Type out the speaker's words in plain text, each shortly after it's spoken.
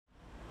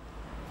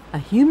a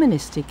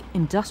humanistic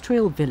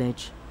industrial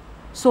village,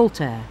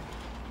 Saltaire.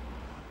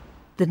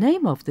 The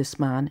name of this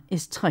man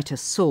is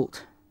Titus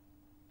Salt.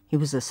 He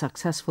was a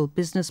successful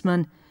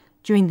businessman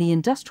during the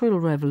Industrial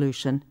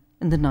Revolution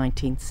in the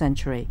 19th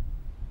century.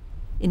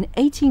 In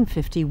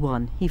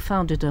 1851, he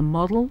founded a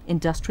model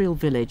industrial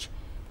village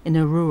in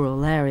a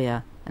rural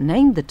area and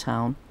named the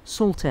town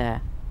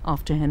Saltaire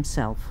after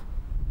himself.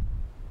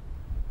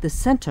 The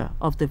centre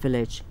of the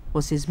village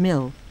was his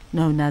mill,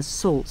 known as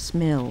Salt's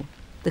Mill.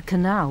 The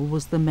canal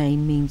was the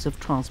main means of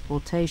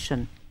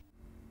transportation.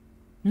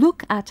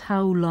 Look at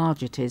how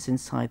large it is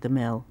inside the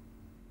mill.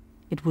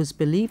 It was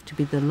believed to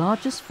be the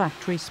largest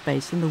factory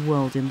space in the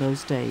world in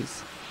those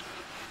days.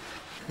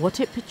 What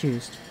it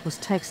produced was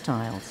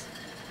textiles.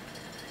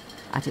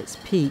 At its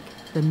peak,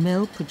 the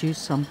mill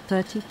produced some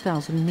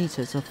 30,000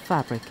 meters of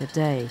fabric a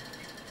day.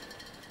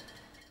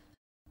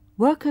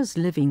 Workers'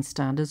 living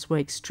standards were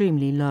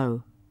extremely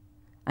low,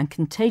 and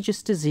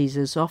contagious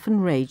diseases often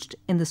raged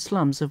in the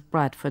slums of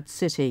Bradford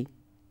City.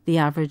 The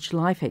average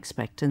life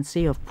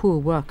expectancy of poor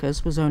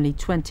workers was only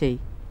 20.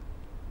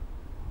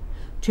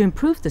 To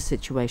improve the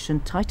situation,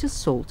 Titus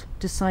Salt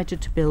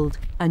decided to build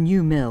a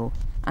new mill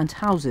and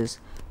houses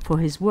for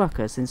his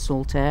workers in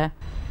Saltaire,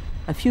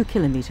 a few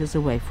kilometres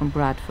away from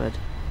Bradford.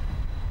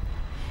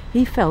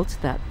 He felt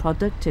that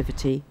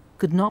productivity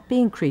could not be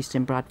increased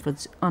in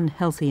Bradford's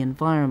unhealthy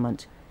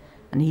environment,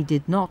 and he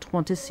did not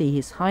want to see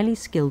his highly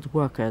skilled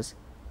workers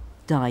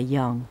die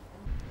young.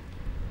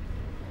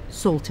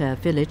 Saltaire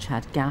village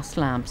had gas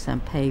lamps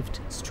and paved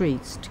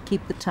streets to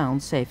keep the town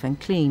safe and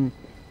clean.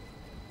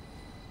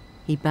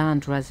 He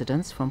banned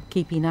residents from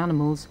keeping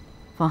animals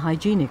for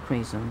hygienic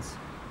reasons.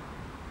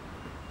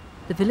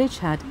 The village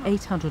had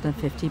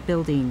 850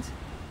 buildings,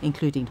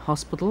 including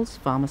hospitals,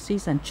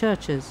 pharmacies and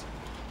churches.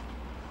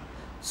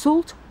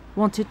 Salt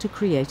wanted to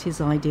create his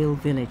ideal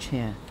village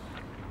here.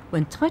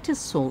 When Titus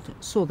Salt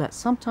saw that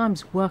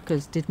sometimes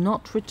workers did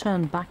not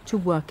return back to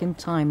work in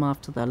time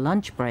after their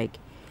lunch break,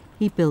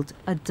 he built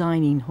a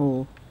dining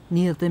hall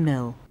near the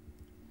mill.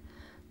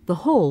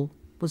 The hall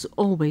was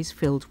always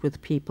filled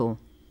with people.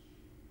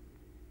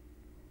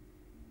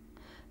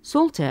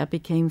 Saltaire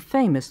became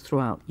famous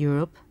throughout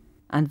Europe,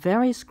 and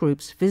various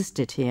groups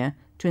visited here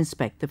to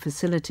inspect the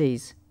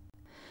facilities.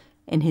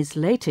 In his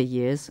later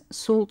years,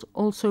 Salt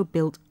also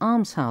built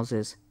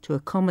almshouses to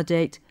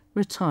accommodate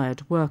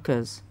retired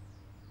workers.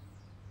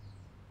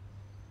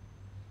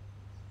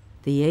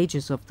 The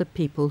ages of the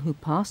people who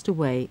passed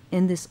away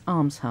in this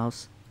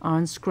almshouse are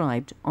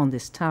inscribed on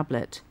this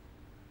tablet.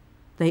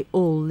 They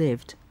all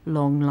lived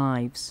long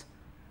lives.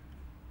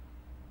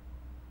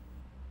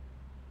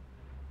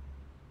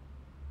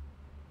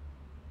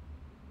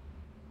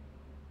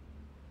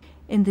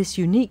 In this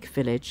unique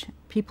village,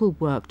 people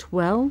worked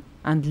well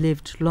and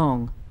lived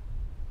long.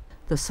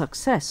 The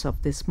success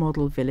of this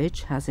model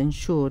village has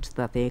ensured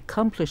that the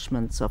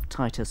accomplishments of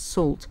Titus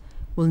Salt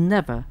will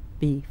never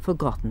be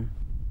forgotten.